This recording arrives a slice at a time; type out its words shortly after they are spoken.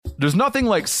There's nothing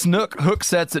like snook hook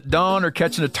sets at dawn or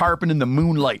catching a tarpon in the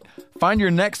moonlight. Find your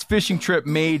next fishing trip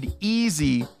made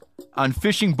easy on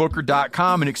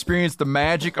fishingbooker.com and experience the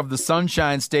magic of the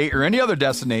Sunshine State or any other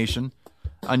destination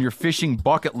on your fishing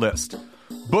bucket list.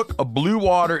 Book a blue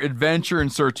water adventure in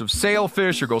search of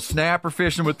sailfish or go snapper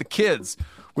fishing with the kids.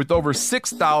 With over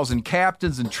 6,000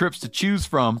 captains and trips to choose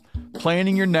from,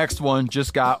 planning your next one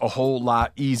just got a whole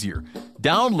lot easier.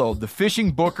 Download the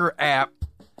Fishing Booker app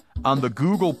on the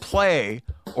Google Play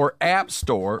or App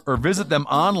Store, or visit them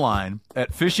online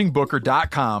at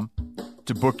fishingbooker.com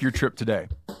to book your trip today.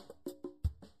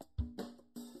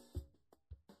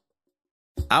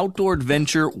 Outdoor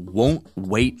adventure won't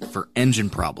wait for engine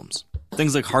problems.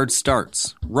 Things like hard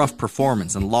starts, rough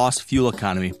performance, and lost fuel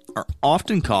economy are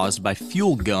often caused by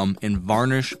fuel gum and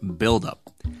varnish buildup.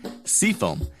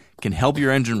 Seafoam can help your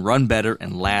engine run better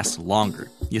and last longer.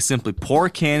 You simply pour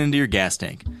a can into your gas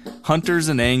tank. Hunters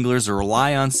and anglers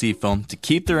rely on Seafoam to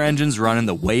keep their engines running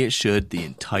the way it should the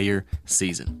entire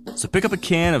season. So pick up a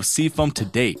can of Seafoam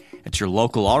today at your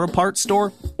local auto parts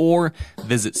store or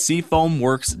visit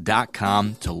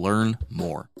seafoamworks.com to learn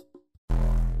more.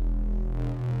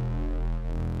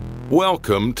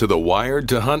 Welcome to the Wired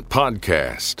to Hunt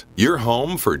podcast, your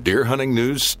home for deer hunting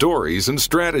news, stories, and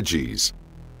strategies.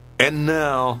 And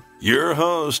now, your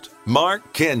host,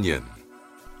 Mark Kenyon.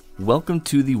 Welcome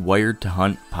to the Wired to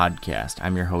Hunt podcast.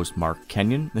 I'm your host, Mark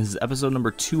Kenyon. This is episode number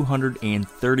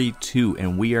 232,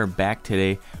 and we are back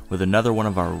today with another one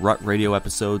of our Rut Radio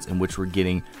episodes in which we're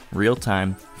getting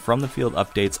real-time from the field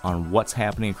updates on what's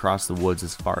happening across the woods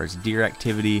as far as deer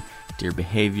activity, deer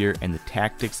behavior, and the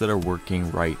tactics that are working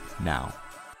right now.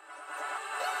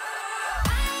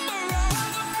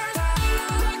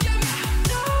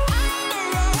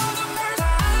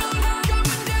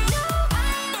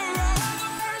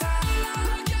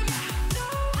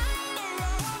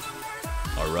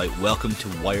 All right, welcome to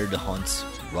Wired to Hunt's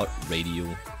Rut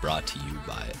Radio, brought to you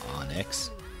by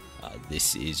onX.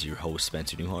 This is your host,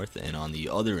 Spencer Newharth, and on the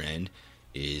other end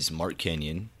is Mark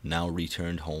Kenyon, now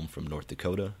returned home from North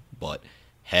Dakota, but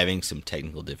having some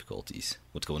technical difficulties.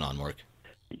 What's going on, Mark?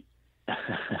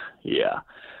 Yeah.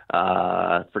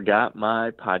 Forgot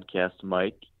my podcast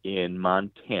mic in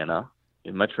Montana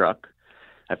in my truck.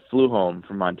 I flew home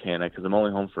from Montana because I'm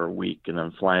only home for a week, and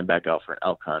I'm flying back out for an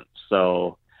elk hunt.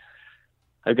 So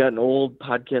I've got an old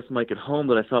podcast mic at home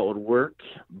that I thought would work,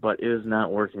 but it is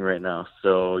not working right now.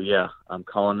 So, yeah, I'm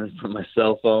calling in from my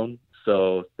cell phone.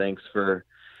 So thanks for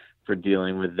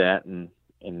dealing with that and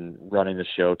running the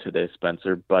show today,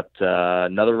 Spencer. But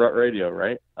another Rut Radio,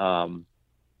 right?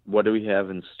 What do we have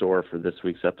in store for this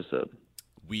week's episode?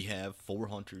 We have 4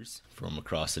 hunters from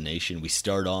across the nation. We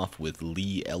start off with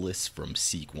Lee Ellis from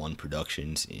Seek One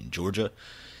Productions in Georgia.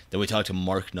 Then we talk to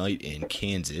Mark Knight in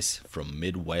Kansas from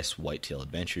Midwest Whitetail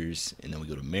Adventures. And then we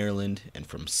go to Maryland. And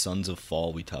from Sons of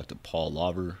Fall, we talk to Paul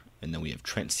Lauver. And then we have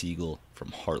Trent Siegel from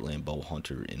Heartland Bow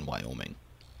Hunter in Wyoming.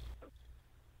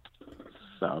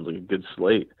 Sounds like a good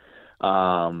slate.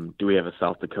 Do we have a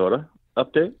South Dakota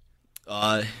update?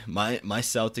 My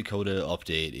South Dakota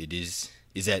update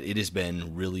is that it has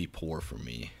been really poor for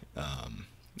me.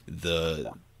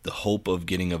 The hope of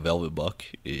getting a velvet buck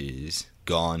is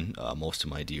gone. Most of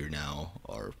my deer now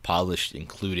are polished,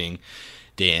 including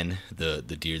Dan, the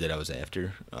deer that I was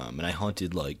after. And I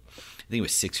hunted I think it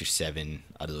was 6 or 7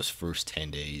 out of those first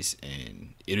 10 days,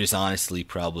 and it is honestly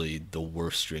probably the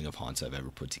worst string of hunts I've ever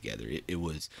put together. It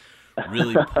was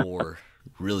really poor,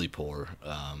 really poor.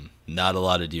 Not a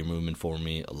lot of deer movement for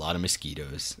me, a lot of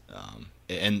mosquitoes.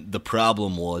 And the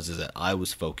problem is that I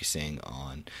was focusing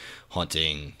on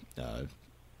hunting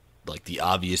the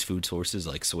obvious food sources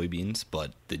like soybeans,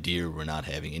 but the deer were not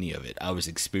having any of it. I was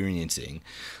experiencing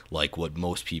what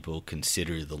most people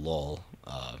consider the lull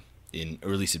in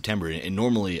early September, and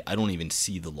normally I don't even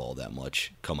see the lull that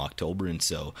much come October, and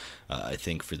so I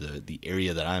think for the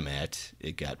area that I'm at,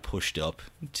 it got pushed up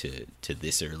to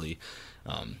this early,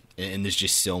 and there's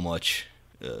just so much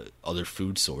other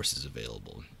food sources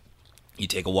available. You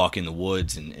take a walk in the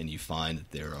woods and you find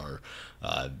that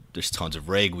there's tons of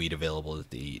ragweed available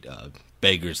that they eat,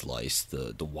 beggar's lice,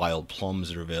 the wild plums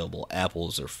that are available,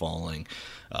 apples are falling.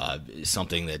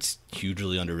 Something that's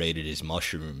hugely underrated is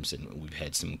mushrooms, and we've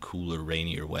had some cooler,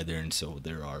 rainier weather, and so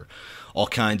there are all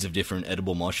kinds of different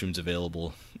edible mushrooms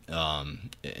available.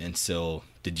 And so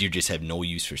the deer just have no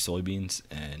use for soybeans,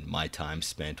 and my time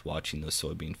spent watching those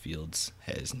soybean fields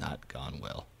has not gone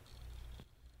well.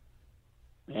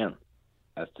 Man,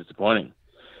 that's disappointing.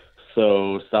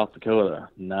 So South Dakota,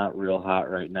 not real hot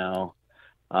right now.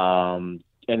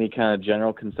 Any kind of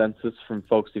general consensus from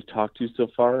folks you've talked to so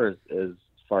far as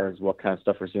far as what kind of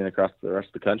stuff we're seeing across the rest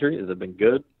of the country? Has it been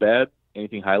good, bad,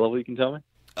 anything high level you can tell me?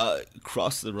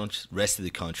 Across the rest of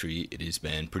the country, it has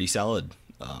been pretty solid.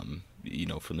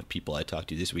 From the people I talked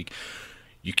to this week,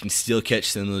 you can still catch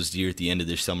some of those deer at the end of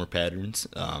their summer patterns.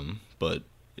 But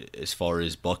as far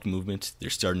as buck movements, they're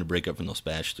starting to break up from those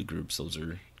bachelor groups. Those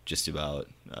are just about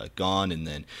gone. And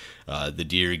then the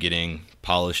deer getting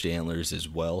polished antlers as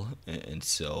well. And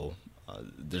so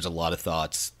there's a lot of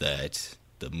thoughts that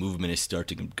the movement is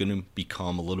going to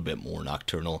become a little bit more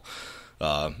nocturnal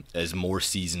as more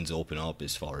seasons open up,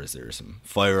 as far as there are some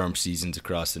firearm seasons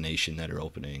across the nation that are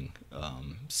opening,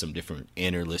 some different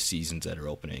antlerless seasons that are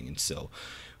opening. And so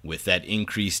with that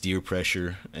increased deer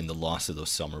pressure and the loss of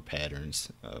those summer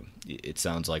patterns, it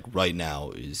sounds like right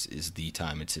now is the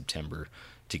time in September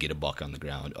to get a buck on the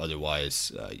ground.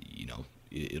 Otherwise,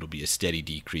 it'll be a steady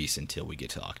decrease until we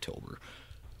get to October.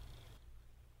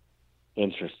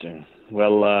 Interesting.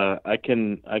 Well, I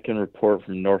can report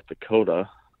from North Dakota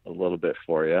a little bit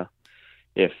for you,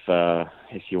 if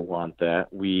you want that.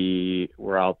 We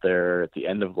were out there at the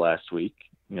end of last week,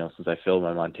 since I filled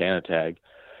my Montana tag.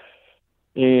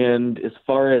 And as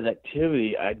far as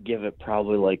activity, I'd give it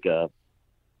probably like a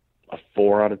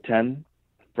 4 out of 10,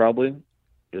 probably.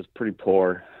 It was pretty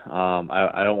poor.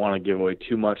 I don't want to give away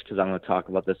too much because I'm going to talk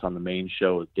about this on the main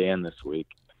show with Dan this week.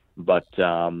 But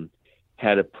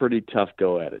had a pretty tough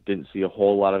go at it. Didn't see a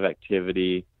whole lot of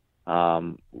activity.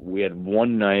 We had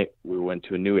one night we went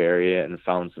to a new area and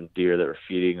found some deer that were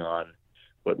feeding on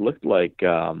what looked like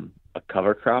a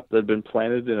cover crop that had been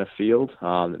planted in a field.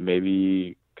 That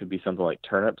maybe could be something like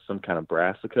turnips, some kind of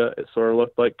brassica, it sort of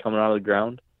looked like, coming out of the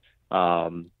ground.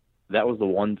 That was the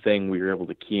one thing we were able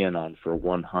to key in on for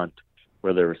one hunt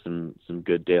where there was some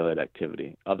good daylight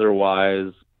activity.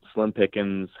 Otherwise, slim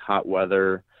pickings, hot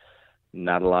weather,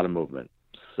 not a lot of movement.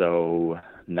 So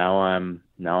now I'm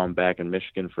back in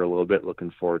Michigan for a little bit,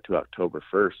 looking forward to October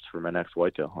 1st for my next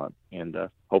whitetail hunt, and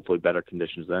hopefully better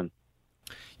conditions then.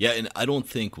 Yeah, and I don't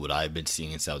think what I've been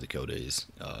seeing in South Dakota is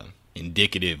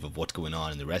indicative of what's going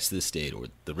on in the rest of the state or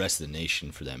the rest of the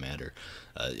nation, for that matter.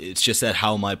 It's just that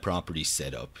how my property's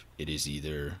set up, it is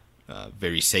either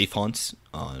very safe hunts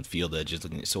on field edges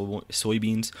looking at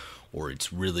soybeans, or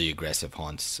it's really aggressive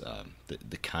hunts,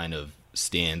 the kind of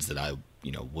stands that I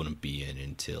wouldn't be in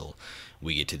until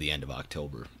we get to the end of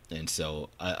October. And so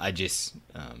I just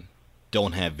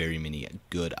don't have very many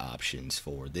good options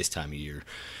for this time of year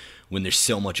when there's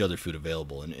so much other food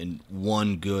available. And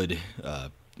one good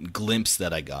glimpse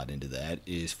that I got into that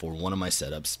is for one of my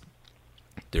setups.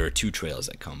 There are two trails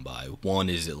that come by. One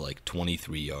is at like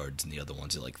 23 yards and the other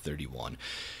one's at like 31.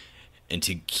 And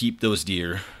to keep those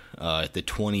deer at the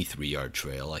 23-yard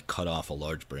trail, I cut off a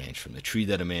large branch from the tree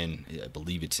that I'm in. I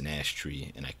believe it's an ash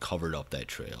tree, and I covered up that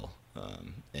trail.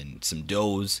 And some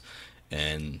does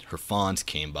and her fawns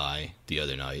came by the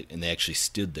other night, and they actually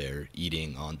stood there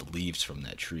eating on the leaves from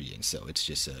that tree. And so it's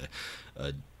just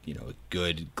a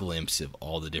good glimpse of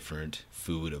all the different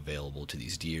food available to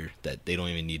these deer, that they don't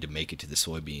even need to make it to the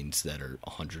soybeans that are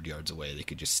 100 yards away. They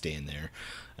could just stand there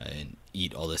and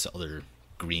eat all this other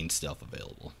green stuff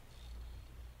available.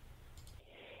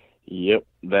 Yep,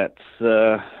 that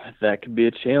could be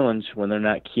a challenge when they're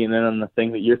not keying in on the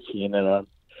thing that you're keying in on.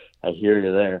 I hear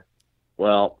you there.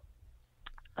 Well,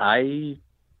 I'm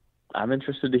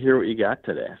interested to hear what you got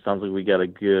today. Sounds like we got a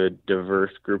good,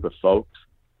 diverse group of folks.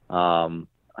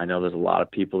 I know there's a lot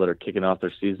of people that are kicking off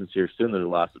their seasons here soon. There's a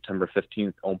lot of September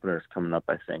 15th openers coming up,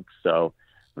 I think. So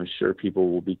I'm sure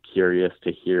people will be curious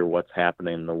to hear what's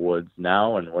happening in the woods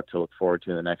now and what to look forward to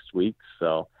in the next week.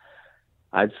 So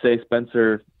I'd say,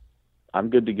 Spencer, I'm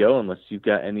good to go unless you've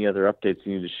got any other updates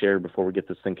you need to share before we get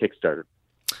this thing kickstarted.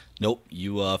 Nope.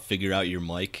 You figure out your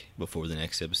mic before the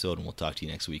next episode, and we'll talk to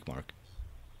you next week, Mark.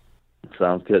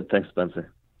 Sounds good. Thanks,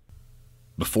 Spencer.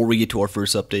 Before we get to our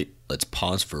first update, let's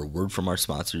pause for a word from our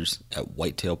sponsors at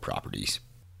Whitetail Properties.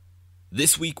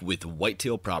 This week with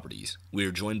Whitetail Properties, we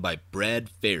are joined by Brad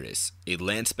Ferris, a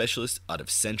land specialist out of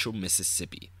central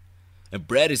Mississippi. And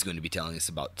Brad is going to be telling us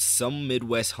about some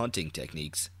Midwest hunting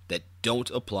techniques that don't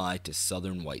apply to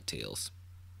southern whitetails.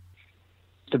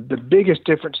 The biggest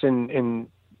difference in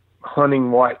hunting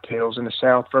whitetails in the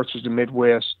South versus the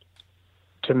Midwest,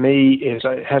 to me, is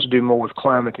it has to do more with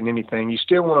climate than anything. You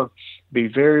still want to be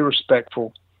very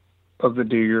respectful of the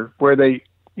deer, where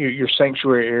your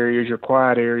sanctuary areas, your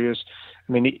quiet areas.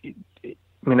 I mean,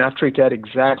 I treat that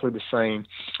exactly the same.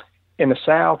 In the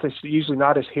South, it's usually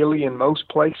not as hilly in most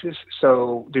places,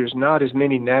 so there's not as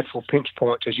many natural pinch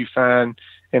points as you find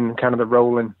in kind of the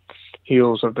rolling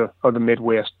hills of the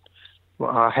Midwest.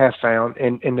 I have found,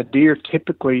 and the deer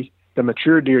typically, the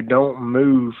mature deer don't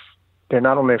move they're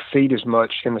not on their feet as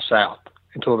much in the South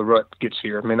until the rut gets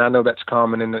here. I mean, I know that's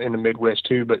common in the Midwest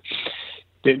too, but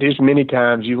there's many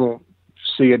times you won't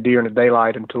see a deer in the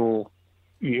daylight until,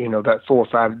 you know, that 4 or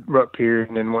 5 rut period,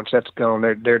 and then once that's gone,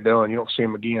 they're done. You don't see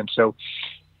them again. So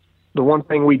the one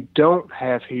thing we don't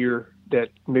have here that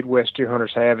Midwest deer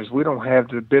hunters have is we don't have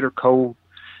the bitter cold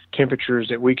temperatures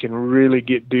that we can really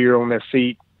get deer on their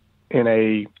feet in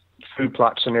a food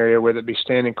plot scenario, whether it be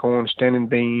standing corn, standing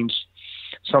beans,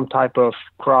 some type of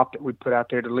crop that we put out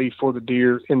there to leave for the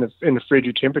deer in the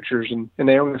frigid temperatures, and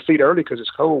they're on their feet early because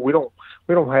it's cold. We don't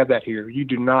have that here. You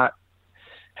do not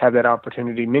have that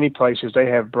opportunity. Many places they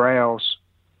have browse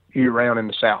year round in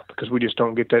the South because we just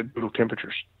don't get that brutal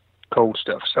temperatures, cold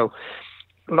stuff. So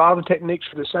a lot of the techniques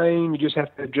are the same. You just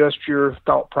have to adjust your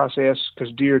thought process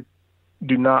because deer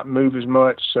do not move as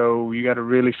much. So you got to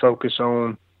really focus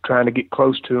on trying to get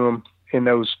close to them in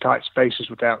those tight spaces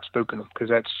without spooking them, because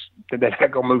they're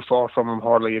not going to move far from them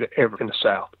hardly ever in the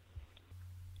South.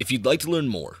 If you'd like to learn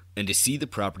more and to see the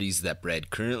properties that Brad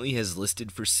currently has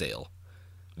listed for sale,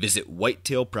 visit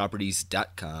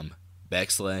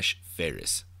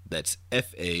whitetailproperties.com/Farris. That's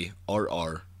Farris.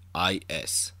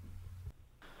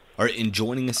 All right, and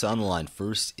joining us on the line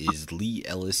first is Lee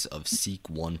Ellis of Seek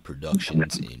One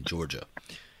Productions in Georgia.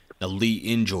 Now, Lee,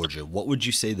 in Georgia, what would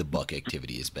you say the buck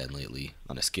activity has been lately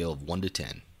on a scale of 1 to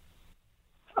 10?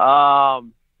 I'd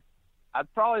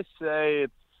probably say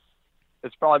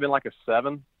it's probably been like a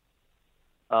 7.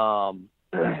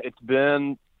 It's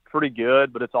been pretty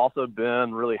good, but it's also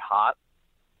been really hot,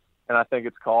 and I think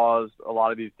it's caused a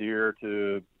lot of these deer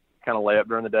to kind of lay up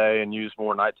during the day and use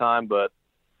more nighttime. But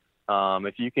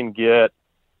if you can get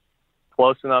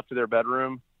close enough to their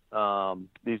bedroom,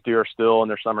 these deer are still in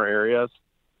their summer areas.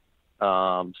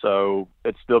 So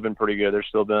it's still been pretty good.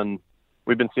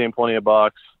 We've been seeing plenty of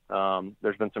bucks.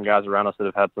 There's been some guys around us that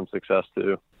have had some success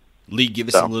too. Lee, give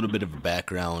us a little bit of a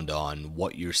background on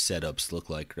what your setups look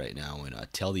like right now, and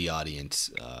tell the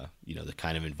audience, the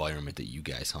kind of environment that you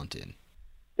guys hunt in.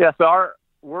 Yeah, so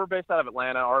we're based out of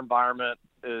Atlanta. Our environment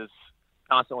is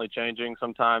constantly changing.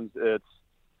 Sometimes it's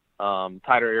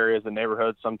tighter areas in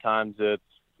neighborhoods. Sometimes it's,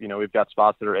 we've got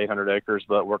spots that are 800 acres,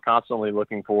 but we're constantly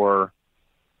looking for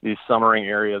these summering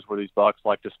areas where these bucks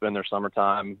like to spend their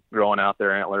summertime growing out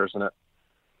their antlers, and it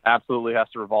absolutely has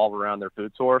to revolve around their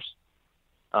food source.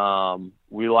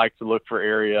 We like to look for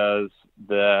areas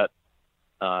that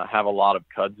have a lot of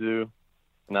kudzu,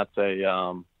 and that's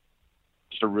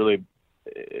just a really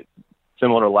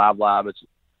similar to lab. It's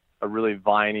a really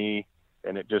viney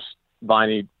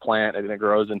plant, and it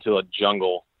grows into a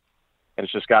jungle, and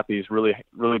it's just got these really,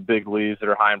 really big leaves that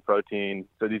are high in protein.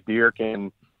 So these deer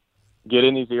can get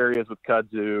in these areas with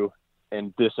kudzu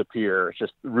and disappear. It's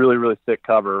just really, really thick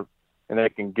cover, and they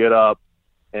can get up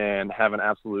and have an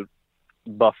absolute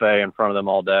buffet in front of them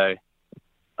all day.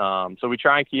 So we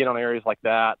try and key in on areas like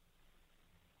that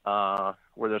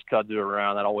where there's kudzu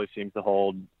around. That always seems to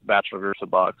hold bachelor groups of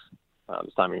bucks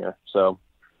this time of year. So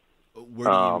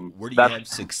where do you have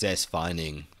success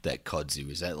finding that kudzu?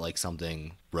 Is that like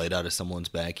something right out of someone's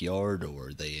backyard, or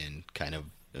are they in kind of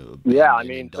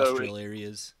industrial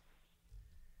areas?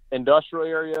 Industrial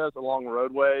areas along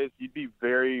roadways, you'd be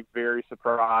very, very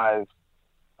surprised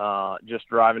just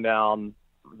driving down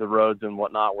the roads and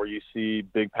whatnot where you see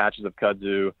big patches of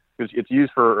kudzu, because it's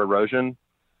used for erosion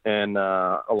and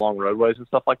along roadways and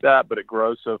stuff like that, but it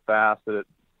grows so fast that it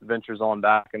ventures on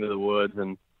back into the woods,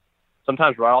 and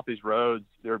sometimes right off these roads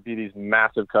there would be these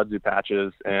massive kudzu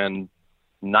patches, and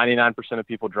 99% of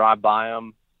people drive by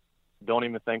them, don't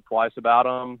even think twice about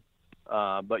them.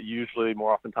 But usually,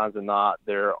 more oftentimes than not,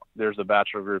 there's a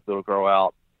bachelor group that'll grow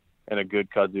out in a good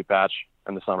kudzu patch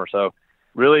in the summer. So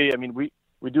really, I mean, we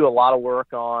do a lot of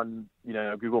work on,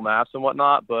 Google Maps and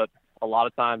whatnot, but a lot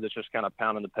of times it's just kind of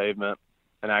pounding the pavement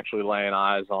and actually laying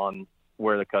eyes on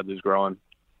where the kudzu's growing.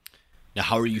 Now,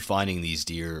 how are you finding these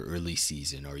deer early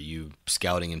season? Are you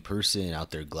scouting in person,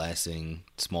 out there glassing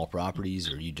small properties,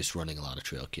 or are you just running a lot of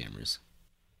trail cameras?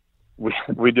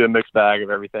 We do a mixed bag of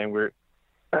everything.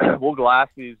 We'll glass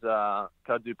these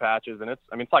kudzu patches, and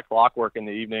it's like clockwork in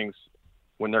the evenings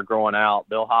when they're growing out.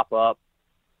 They'll hop up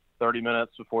 30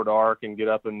 minutes before dark and get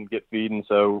up and get feeding.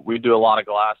 So we do a lot of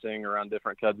glassing around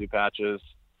different kudzu patches.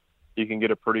 You can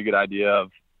get a pretty good idea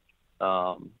of,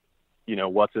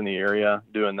 what's in the area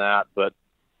doing that. But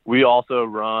we also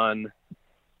run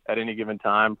at any given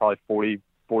time probably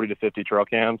 40 to 50 trail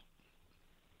cams.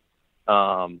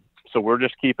 So we're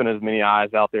just keeping as many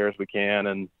eyes out there as we can.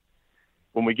 And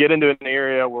when we get into an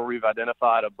area where we've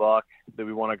identified a buck that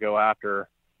we want to go after,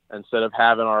 instead of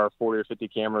having our 40 or 50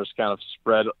 cameras kind of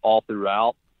spread all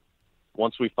throughout,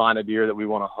 once we find a deer that we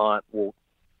want to hunt,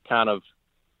 kind of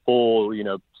pull,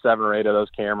 7 or 8 of those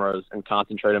cameras and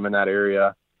concentrate them in that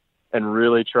area and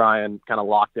really try and kind of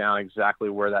lock down exactly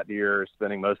where that deer is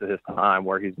spending most of his time,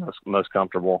 where he's most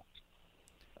comfortable.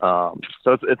 So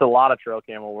it's a lot of trail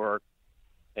camera work.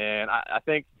 And I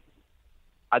think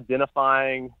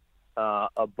identifying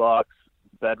a buck's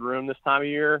bedroom this time of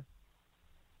year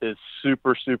is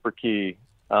super, super key,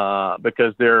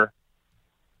 because they're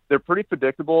pretty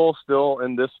predictable still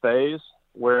in this phase,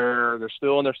 where they're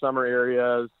still in their summer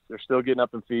areas. They're still getting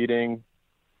up and feeding.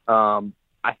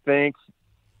 I think,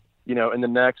 in the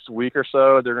next week or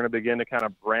so, they're going to begin to kind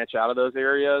of branch out of those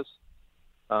areas.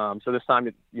 So this time,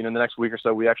 in the next week or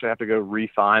so, we actually have to go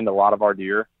re-find a lot of our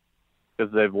deer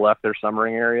because they've left their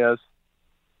summering areas.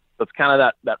 So it's kind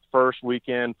of that first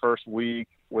week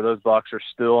where those bucks are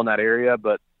still in that area.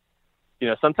 But,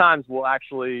 sometimes we'll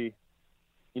actually,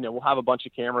 we'll have a bunch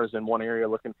of cameras in one area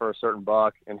looking for a certain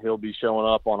buck, and he'll be showing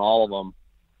up on all of them.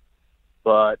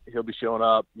 But he'll be showing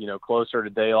up, closer to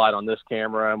daylight on this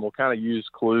camera, and we'll kind of use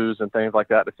clues and things like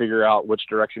that to figure out which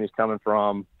direction he's coming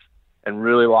from and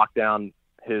really lock down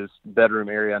his bedroom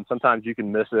area. And sometimes you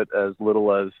can miss it as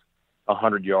little as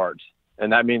 100 yards.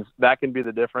 And that means that can be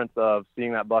the difference of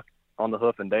seeing that buck on the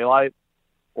hoof in daylight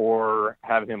or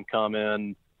having him come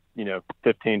in,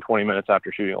 15, 20 minutes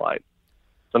after shooting light.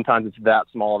 Sometimes it's that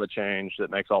small of a change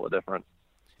that makes all the difference.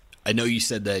 I know you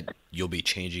said that you'll be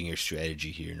changing your strategy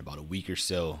here in about a week or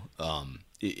so.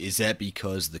 Is that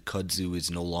because the kudzu is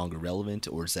no longer relevant,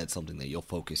 or is that something that you'll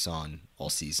focus on all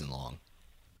season long?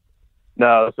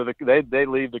 No, so they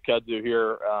leave the kudzu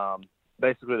here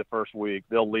basically the first week.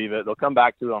 They'll leave it. They'll come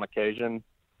back to it on occasion,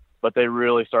 but they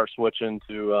really start switching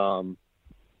to,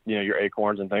 your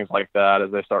acorns and things like that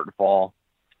as they start to fall.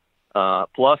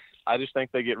 Plus, I just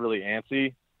think they get really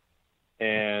antsy,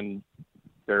 and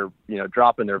they're,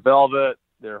 dropping their velvet.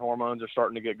 Their hormones are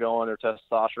starting to get going. Their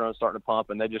testosterone is starting to pump,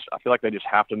 and I feel like they just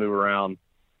have to move around.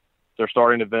 They're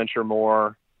starting to venture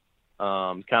more,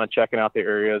 kind of checking out the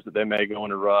areas that they may go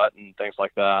into rut and things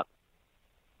like that.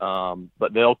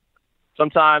 But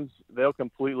sometimes they'll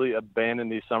completely abandon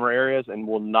these summer areas and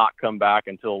will not come back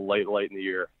until late in the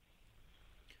year.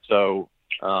 So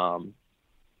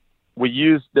we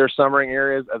use their summering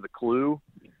areas as a clue,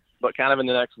 but kind of in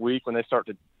the next week when they start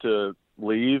to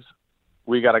leave,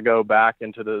 we got to go back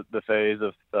into the phase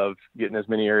of getting as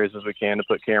many areas as we can to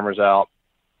put cameras out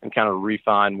and kind of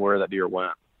refine where that deer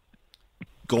went.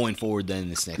 Going forward then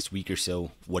this next week or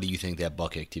so, what do you think that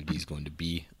buck activity is going to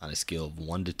be on a scale of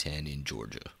 1 to 10 in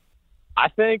Georgia? I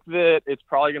think that it's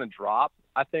probably going to drop.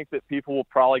 I think that people will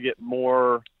probably get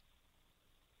more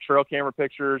trail camera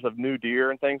pictures of new deer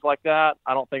and things like that.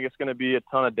 I don't think it's going to be a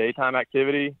ton of daytime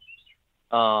activity.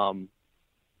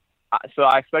 So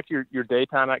I expect your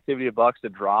daytime activity of bucks to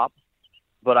drop,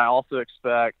 but I also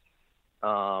expect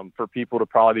for people to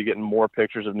probably be getting more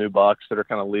pictures of new bucks that are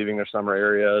kind of leaving their summer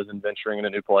areas and venturing into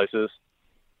new places.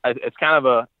 It's kind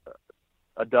of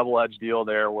a double-edged deal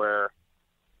there where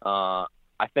I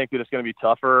think that it's going to be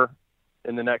tougher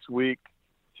in the next week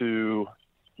to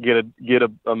get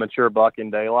a mature buck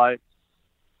in daylight.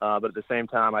 But at the same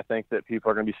time, I think that people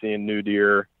are going to be seeing new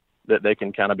deer that they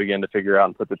can kind of begin to figure out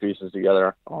and put the pieces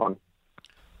together on.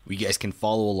 You guys can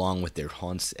follow along with their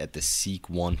hunts at the Seek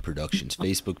One Productions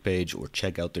Facebook page or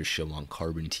check out their show on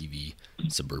Carbon TV,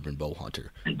 Suburban Bowhunter.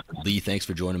 Lee, thanks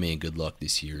for joining me and good luck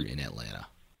this year in Atlanta.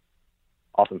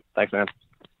 Awesome. Thanks, man.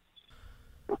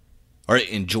 All right,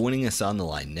 and joining us on the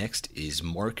line next is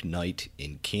Mark Knight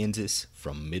in Kansas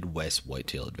from Midwest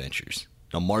Whitetail Adventures.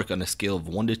 Now, Mark, on a scale of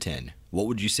 1 to 10, what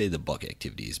would you say the buck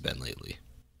activity has been lately?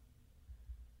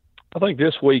 I think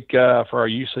this week for our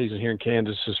youth season here in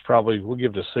Kansas is probably, we'll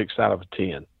give it a 6 out of a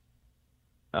 10.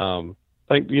 I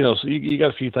think, so you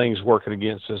got a few things working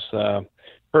against us.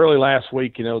 Early last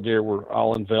week, deer were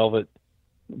all in velvet,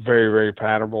 very, very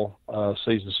patternable.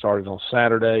 Season started on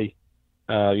Saturday.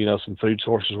 Some food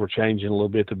sources were changing a little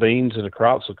bit. The beans and the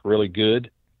crops look really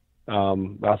good.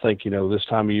 I think, this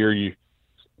time of year,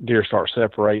 deer start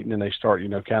separating and they start,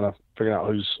 kind of figuring out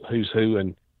who's who,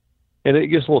 and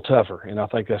it gets a little tougher. And I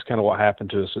think that's kind of what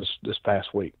happened to us this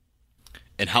past week.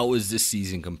 And how is this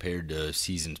season compared to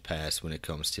seasons past when it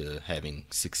comes to having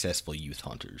successful youth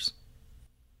hunters?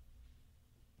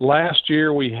 Last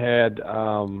year we had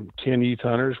 10 youth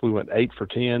hunters. We went 8 for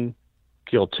 10,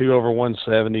 killed 2 over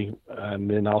 170, and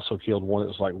then also killed one that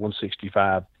was like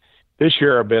 165. This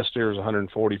year our best deer was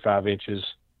 145 inches.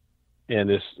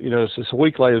 And it's a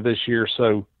week later this year,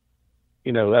 so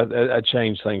that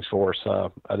changed things for us.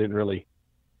 I didn't really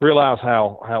realize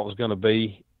how it was going to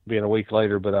be being a week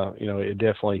later, but it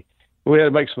definitely, we had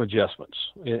to make some adjustments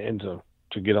and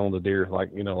to get on the deer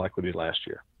like we did last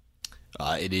year.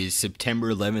 It is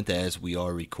September 11th as we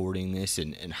are recording this,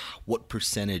 and what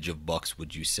percentage of bucks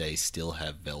would you say still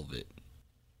have velvet?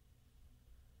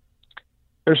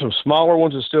 There's some smaller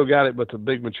ones that still got it, but the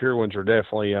big mature ones are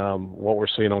definitely what we're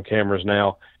seeing on cameras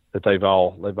now, that they've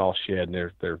all shed,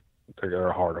 and they're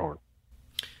a hard horn.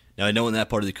 Now, I know in that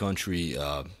part of the country,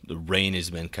 the rain has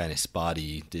been kind of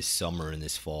spotty this summer and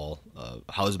this fall.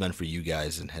 How has it been for you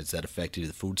guys, and has that affected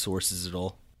the food sources at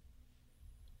all?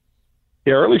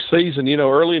 Yeah, early season,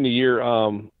 early in the year,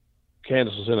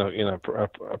 Kansas was in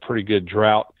a pretty good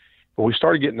drought, but we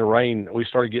started getting the rain.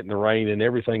 And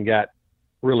everything got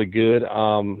really good.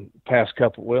 Past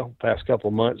couple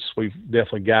of months, we've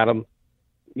definitely got them.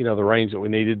 The rains that we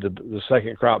needed. The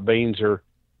second crop beans are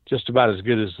just about as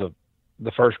good as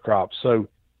the first crop. So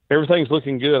everything's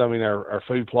looking good. I mean, our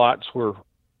food plots, we're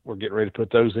getting ready to put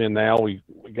those in now. We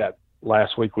got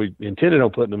last week, we intended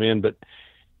on putting them in, but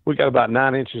we got about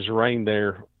 9 inches of rain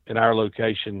there in our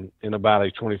location in about a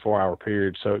 24-hour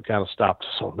period. So it kind of stopped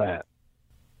us on that.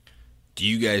 Do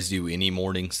you guys do any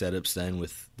morning setups then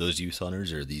with those youth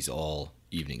hunters, or are these all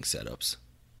evening setups?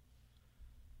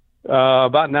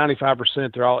 About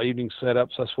 95%, they're all evening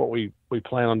setups. That's what we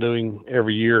plan on doing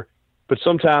every year. But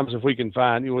sometimes if we can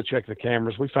find, we'll check the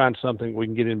cameras, we find something we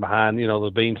can get in behind,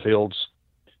 the bean fields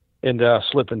and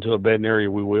slip into a bedding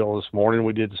area, we will. This morning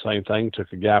we did the same thing.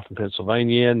 Took a guy from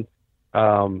Pennsylvania in,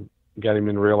 got him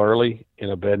in real early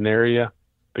in a bedding area,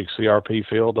 big CRP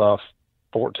field off.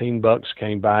 14 bucks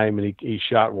came by him, and he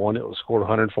shot one. It was scored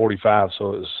 145,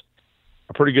 so it was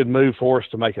a pretty good move for us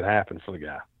to make it happen for the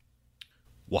guy.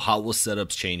 Well, how will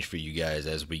setups change for you guys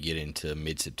as we get into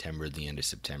mid-September, the end of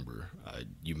September?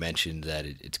 You mentioned that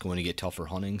it's going to get tougher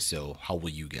hunting, so how will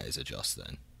you guys adjust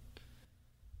then?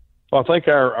 Well, I think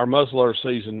our muzzleloader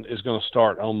season is going to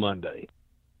start on Monday.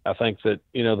 I think that,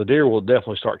 the deer will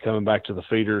definitely start coming back to the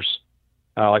feeders.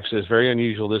 Like I said, it's very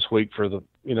unusual this week for the,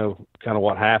 kind of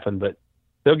what happened, but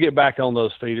they'll get back on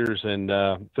those feeders, and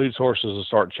food sources will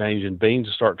start changing. Beans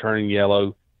will start turning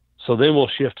yellow. So then we'll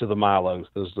shift to the milos.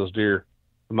 Those deer,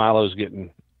 the milo's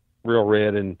getting real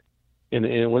red, and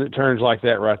when it turns like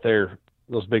that right there,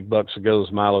 those big bucks will go to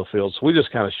those milo fields. So we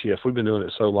just kind of shift. We've been doing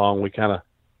it so long, we kind of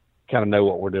know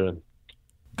what we're doing.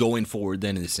 Going forward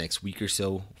then in this next week or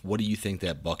so, what do you think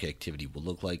that buck activity will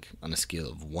look like on a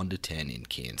scale of 1 to 10 in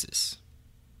Kansas?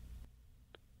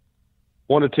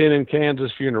 1 to 10 in Kansas,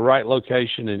 if you're in the right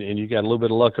location and you got a little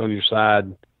bit of luck on your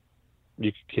side,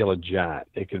 you could kill a giant.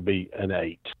 It could be an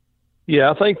 8.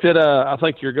 Yeah, I think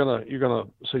you're gonna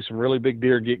see some really big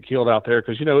deer get killed out there,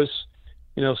 because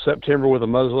it's September with a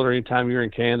muzzleloader. Anytime you're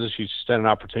in Kansas, you stand an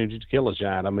opportunity to kill a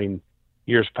giant. I mean,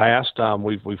 years past,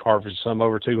 we've harvested some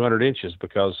over 200 inches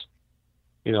because,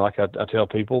 like I tell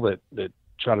people that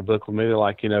try to book with me, they're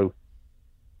like,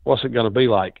 what's it going to be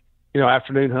like?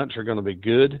 Afternoon hunts are going to be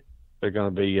good. They're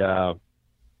going to be,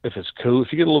 if it's cool,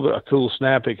 if you get a little bit of cool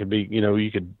snap, it could be,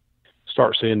 you could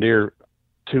start seeing deer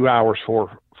 2 hours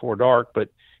before dark. But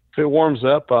if it warms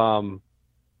up,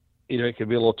 it could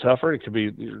be a little tougher. It could be,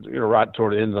 right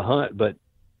toward the end of the hunt. But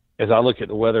as I look at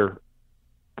the weather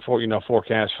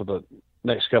forecast for the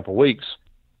next couple of weeks,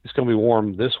 it's going to be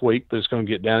warm this week, but it's going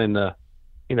to get down in the,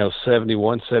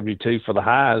 71, 72 for the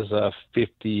highs,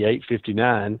 58,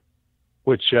 59,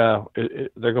 which they're going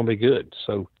to be good.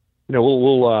 So,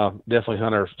 we'll definitely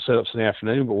hunt our setups in the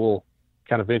afternoon, but we'll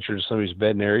kind of venture to some of these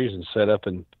bedding areas and set up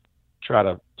and try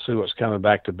to see what's coming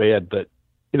back to bed. But,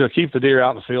 keep the deer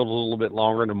out in the field a little bit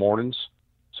longer in the mornings,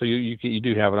 so you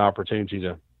do have an opportunity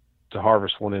to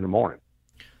harvest one in the morning.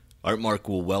 All right, Mark,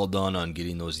 well done on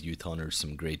getting those youth hunters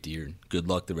some great deer. Good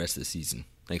luck the rest of the season.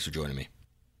 Thanks for joining me.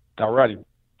 All righty.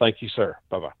 Thank you, sir.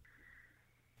 Bye-bye.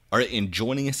 All right, and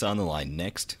joining us on the line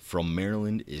next from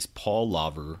Maryland is Paul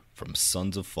Laver from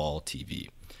Sons of Fall TV.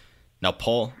 Now,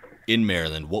 Paul, in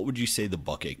Maryland, what would you say the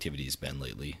buck activity has been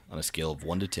lately on a scale of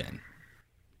 1 to 10?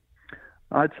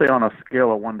 I'd say on a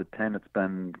scale of 1 to 10, it's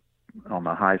been on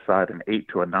the high side an 8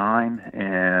 to a 9.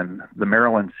 And the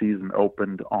Maryland season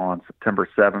opened on September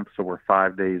 7th, so we're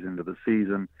 5 days into the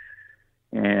season.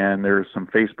 And there's some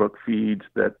Facebook feeds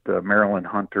that Maryland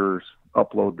hunters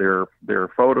upload their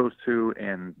photos to,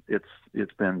 and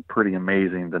it's been pretty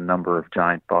amazing the number of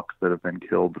giant bucks that have been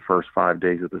killed the first 5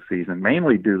 days of the season,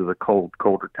 mainly due to the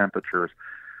colder temperatures.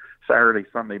 Saturday,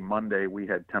 Sunday, Monday, we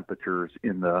had temperatures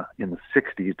in the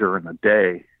 60s during the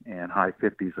day and high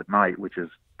 50s at night, which is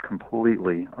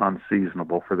completely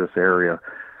unseasonable for this area.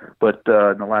 But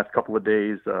in the last couple of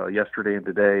days, yesterday and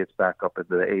today, it's back up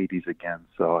into the 80s again.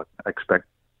 So I expect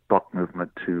buck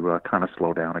movement to kind of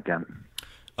slow down again.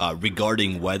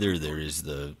 Regarding weather, there is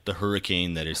the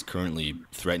hurricane that is currently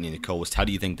threatening the coast. How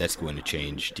do you think that's going to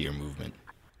change deer movement?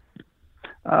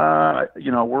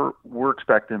 We're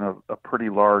expecting a pretty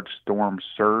large storm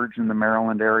surge in the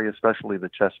Maryland area, especially the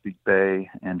Chesapeake Bay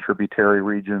and tributary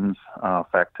regions. In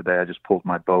fact, today I just pulled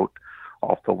my boat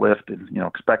off the lift and,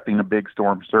 expecting a big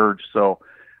storm surge. So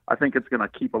I think it's going to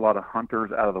keep a lot of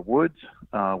hunters out of the woods,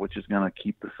 which is going to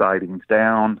keep the sightings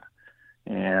down.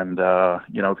 And,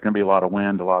 it's going to be a lot of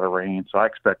wind, a lot of rain. So I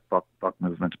expect buck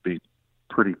movement to be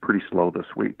pretty slow this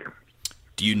week.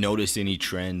 Do you notice any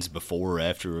trends before or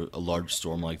after a large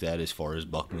storm like that as far as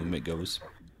buck movement goes?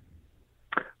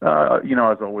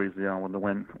 As always, when the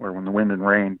wind and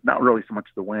rain, not really so much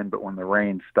the wind, but when the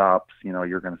rain stops,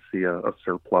 you're going to see a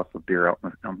surplus of deer out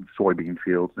on the soybean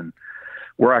fields. And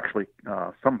we're actually,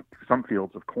 some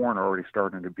fields of corn are already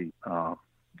starting to be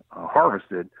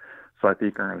harvested. So I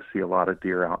think we're going to see a lot of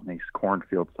deer out in these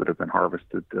cornfields that have been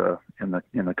harvested in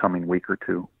the coming week or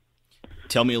two.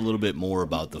 Tell me a little bit more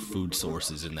about the food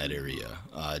sources in that area.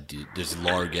 Does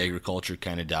large agriculture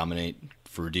kind of dominate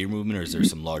for deer movement, or is there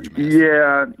some large mass?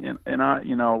 Yeah, and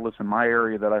listen, my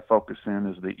area that I focus in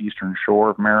is the eastern shore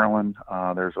of Maryland.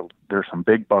 There's some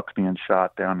big bucks being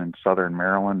shot down in southern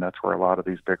Maryland. That's where a lot of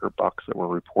these bigger bucks that were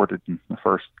reported in the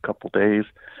first couple days.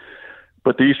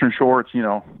 But the eastern shore,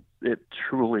 it's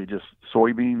truly just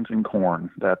soybeans and corn.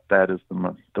 That is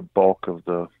the bulk of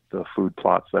the food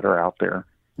plots that are out there.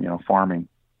 Farming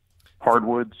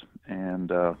hardwoods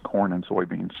and corn and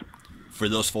soybeans. For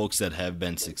those folks that have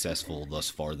been successful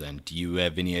thus far, then, do you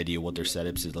have any idea what their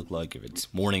setups look like? If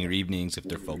it's morning or evenings, if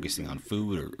they're focusing on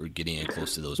food or getting in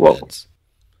close to those beds?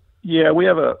 Yeah, we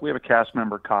have a cast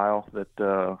member, Kyle,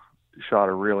 that shot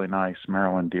a really nice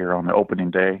Maryland deer on the opening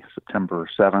day, September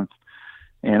 7th,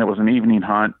 and it was an evening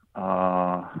hunt.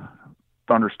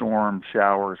 Thunderstorm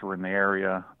showers were in the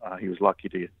area. He was lucky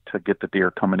to get the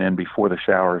deer coming in before the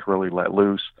showers really let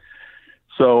loose.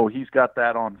 So he's got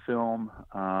that on film.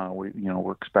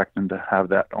 We're expecting to have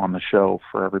that on the show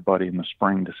for everybody in the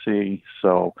spring to see.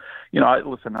 So, I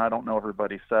don't know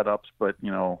everybody's setups, but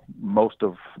most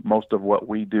of what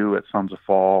we do at Sons of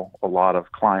Fall, a lot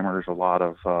of climbers, a lot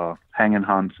of hanging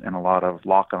hunts, and a lot of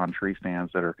lock-on tree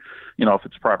stands that are, if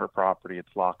it's private property,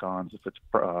 it's lock-ons.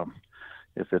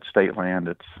 If it's state land,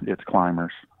 it's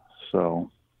climbers. So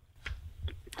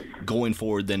going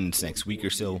forward then this next week or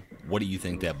so, what do you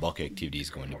think that buck activity is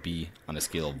going to be on a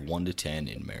scale of 1 to 10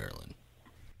 in Maryland?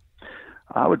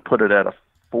 I would put it at a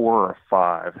 4 or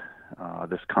 5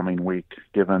 this coming week,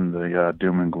 given the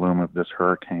doom and gloom of this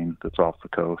hurricane that's off the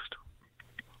coast.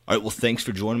 All right, well, thanks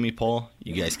for joining me, Paul.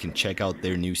 You guys can check out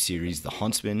their new series, The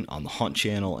Huntsman, on the Hunt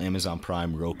Channel, Amazon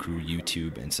Prime, Roku,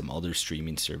 YouTube, and some other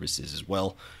streaming services as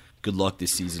well. Good luck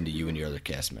this season to you and your other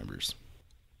cast members.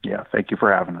 Yeah, thank you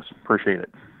for having us. Appreciate it.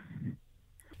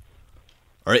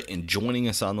 All right, and joining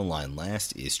us on the line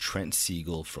last is Trent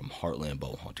Siegel from Heartland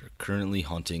Bowhunter, currently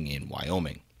hunting in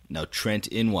Wyoming. Now, Trent,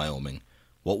 in Wyoming,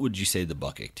 what would you say the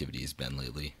buck activity has been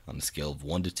lately on the scale of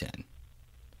 1 to 10?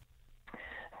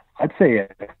 I'd say a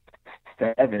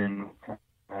 7.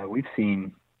 We've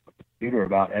seen shooter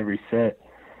about every set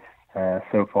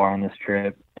so far on this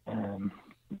trip.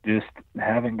 Just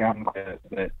haven't gotten quite,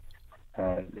 but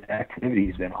the activity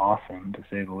has been awesome, to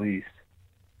say the least.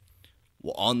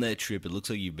 Well, on that trip, it looks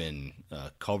like you've been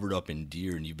covered up in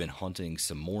deer, and you've been hunting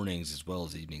some mornings as well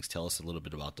as evenings. Tell us a little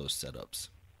bit about those setups.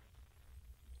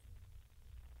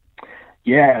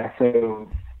 Yeah, so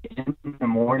in the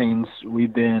mornings,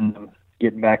 we've been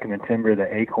getting back in the timber.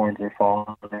 The acorns are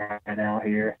falling right now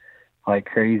here like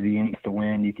crazy. And it's the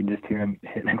wind. You can just hear them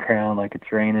hitting the ground like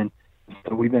it's raining.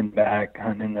 So we've been back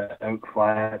hunting in the oak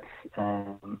flats,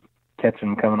 catching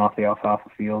them coming off the alfalfa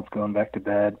fields, going back to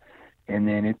bed. And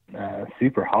then it's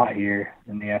super hot here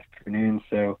in the afternoon.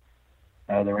 So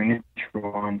the ranch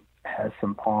one has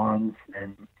some ponds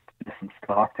and some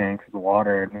stock tanks with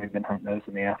water, and we've been hunting those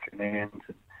in the afternoons.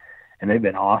 And they've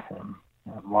been awesome.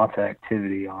 Lots of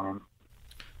activity on them.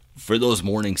 For those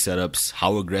morning setups,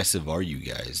 how aggressive are you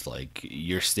guys? Like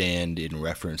your stand in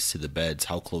reference to the beds,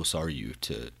 how close are you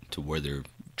to where they're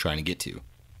trying to get to?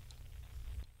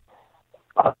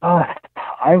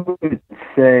 I would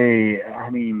say,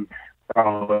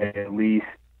 probably at least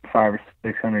 500 or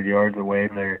 600 yards away.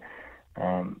 They're,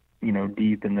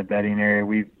 deep in the bedding area.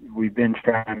 We've been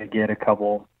trying to get a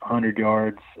couple 100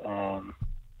 yards,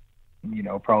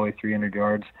 probably 300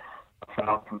 yards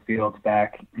out from fields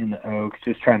back in the oaks,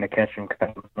 just trying to catch them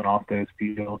coming off those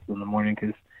fields in the morning,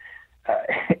 because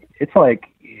it's like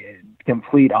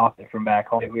complete opposite from back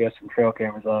home. We have some trail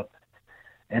cameras up,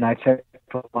 and I checked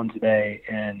one today,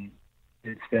 and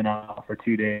it's been out for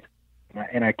 2 days,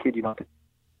 and I kid you not, a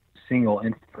single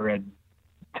infrared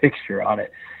picture on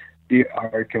it.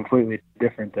 are completely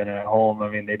different than at home. I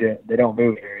mean, they don't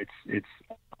move here. It's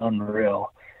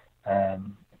unreal.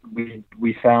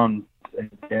 We found a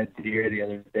dead deer the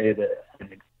other day that had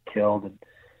been killed,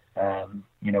 and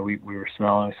we were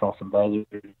smelling. We saw some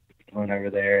buzzards. Went over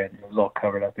there, and it was all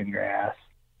covered up in grass,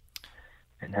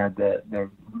 and had the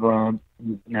rump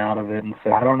out of it. And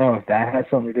so I don't know if that has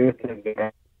something to do with it.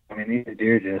 But I mean, these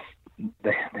deer just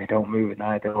they don't move at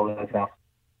night. They hold us out.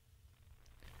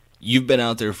 You've been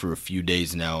out there for a few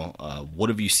days now. What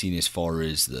have you seen as far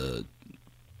as the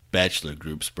bachelor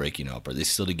groups breaking up? Are they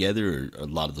still together, or are a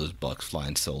lot of those bucks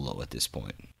flying solo at this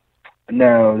point?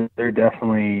 No, they're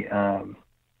definitely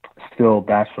still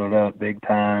bachelored up big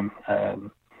time.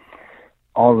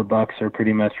 All the bucks are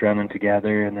pretty much running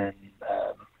together, and then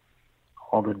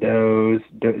all the does,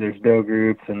 there's doe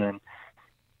groups, and then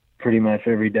pretty much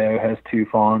every doe has 2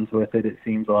 fawns with it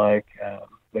seems like.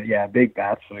 But yeah, big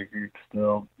bachelor group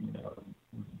still.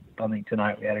 I think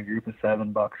tonight we had a group of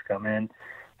 7 bucks come in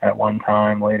at one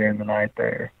time later in the night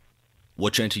there.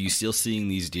 What, Trent, are you still seeing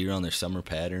these deer on their summer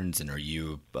patterns, and are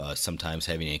you sometimes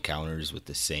having encounters with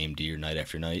the same deer night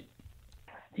after night?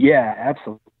 Yeah,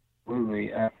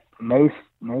 absolutely. Most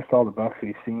all the bucks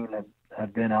we've seen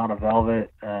have been out of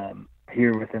velvet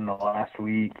here within the last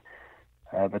week,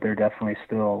 but they're definitely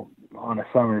still on a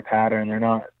summer pattern. They're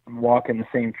not walking the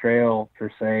same trail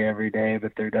per se every day,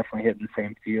 but they're definitely hitting the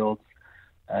same fields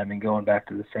and going back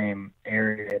to the same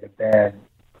area to bed.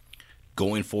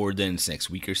 Going forward then, this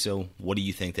next week or so, what do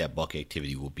you think that buck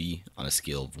activity will be on a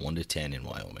scale of 1 to 10 in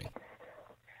Wyoming?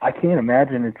 I can't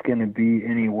imagine it's going to be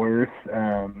any worse.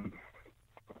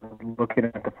 Looking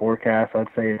at the forecast, I'd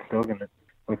say it's still going to,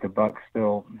 with the bucks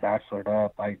still bachelored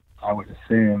up, I would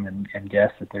assume and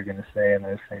guess that they're going to stay in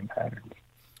those same patterns.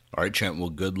 All right, Trent, well,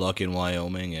 good luck in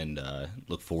Wyoming, and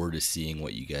look forward to seeing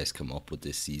what you guys come up with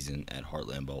this season at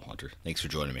Heartland Bowhunter. Thanks for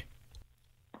joining me.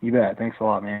 You bet. Thanks a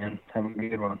lot, man. Have a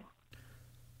good one.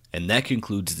 And that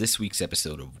concludes this week's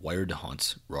episode of Wired to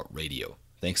Hunt Rut Radio.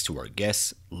 Thanks to our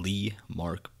guests, Lee,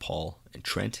 Mark, Paul, and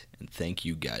Trent, and thank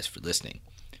you guys for listening.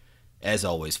 As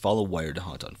always, follow Wired to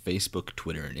Hunt on Facebook,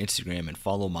 Twitter, and Instagram, and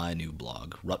follow my new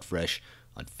blog, Rutfresh,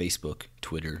 on Facebook,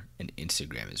 Twitter, and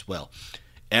Instagram as well.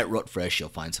 At Rutfresh, you'll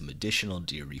find some additional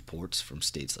deer reports from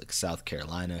states like South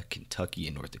Carolina, Kentucky,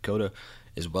 and North Dakota,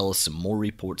 as well as some more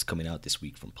reports coming out this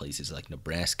week from places like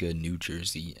Nebraska, New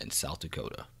Jersey, and South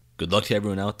Dakota. Good luck to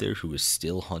everyone out there who is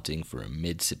still hunting for a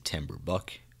mid-September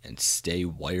buck, and stay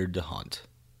wired to hunt.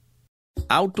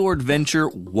 Outdoor adventure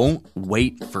won't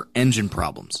wait for engine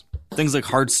problems. Things like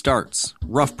hard starts,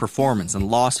 rough performance, and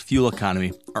lost fuel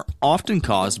economy are often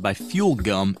caused by fuel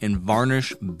gum and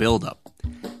varnish buildup.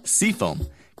 Seafoam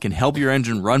can help your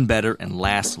engine run better and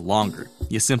last longer.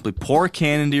 You simply pour a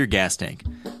can into your gas tank.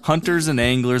 Hunters and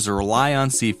anglers rely on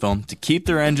Seafoam to keep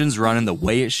their engines running the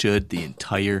way it should the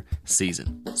entire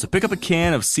season. So pick up a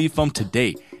can of Seafoam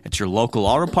today at your local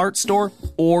auto parts store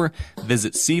or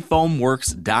visit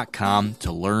seafoamworks.com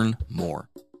to learn more.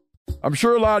 I'm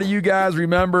sure a lot of you guys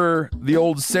remember the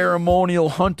old ceremonial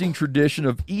hunting tradition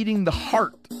of eating the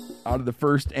heart out of the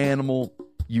first animal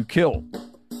you kill.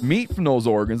 Meat from those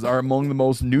organs are among the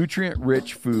most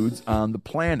nutrient-rich foods on the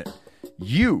planet.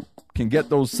 You can get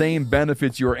those same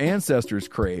benefits your ancestors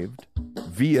craved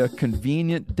via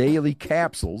convenient daily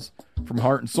capsules from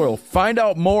Heart and Soil. Find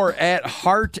out more at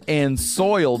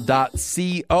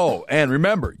heartandsoil.co. And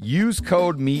remember, use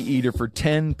code MeatEater for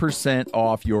 10%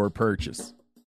 off your purchase.